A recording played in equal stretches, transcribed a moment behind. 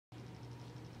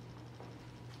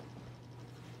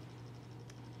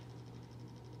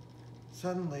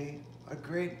Suddenly, a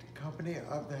great company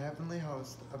of the heavenly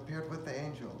host appeared with the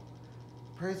angel,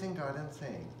 praising God and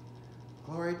saying,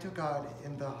 "Glory to God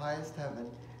in the highest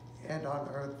heaven, and on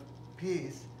earth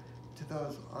peace to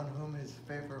those on whom his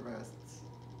favor rests."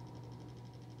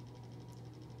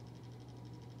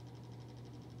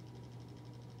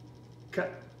 Cut.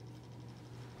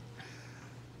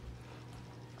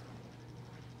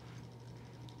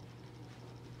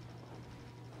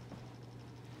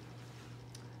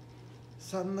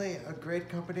 Suddenly, a great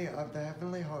company of the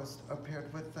heavenly host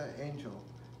appeared with the angel,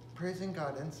 praising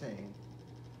God and saying,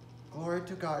 "Glory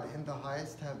to God in the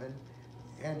highest heaven,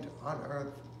 and on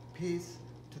earth peace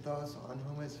to those on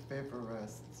whom his favor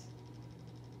rests."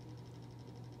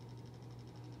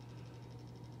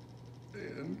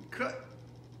 And cut.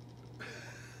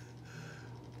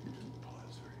 You didn't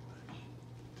pause very much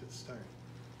to the start.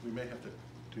 We may have to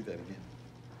do that again.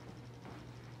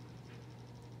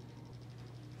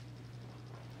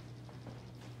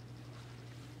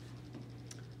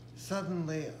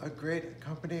 Suddenly, a great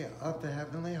company of the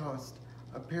heavenly host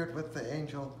appeared with the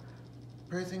angel,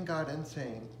 praising God and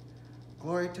saying,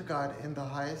 "Glory to God in the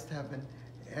highest heaven,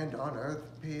 and on earth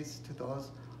peace to those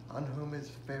on whom his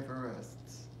favor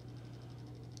rests."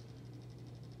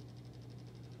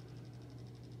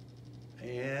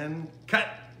 And cut.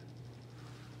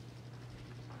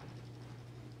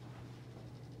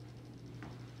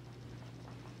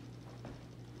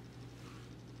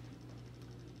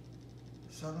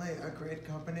 Suddenly, a great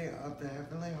company of the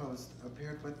heavenly host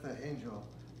appeared with the angel,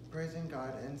 praising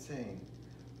God and saying,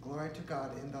 "Glory to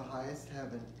God in the highest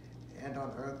heaven, and on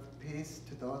earth peace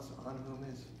to those on whom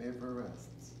his favor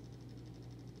rests."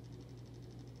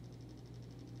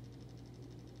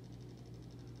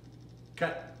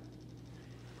 Cut.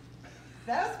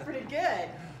 That was pretty good.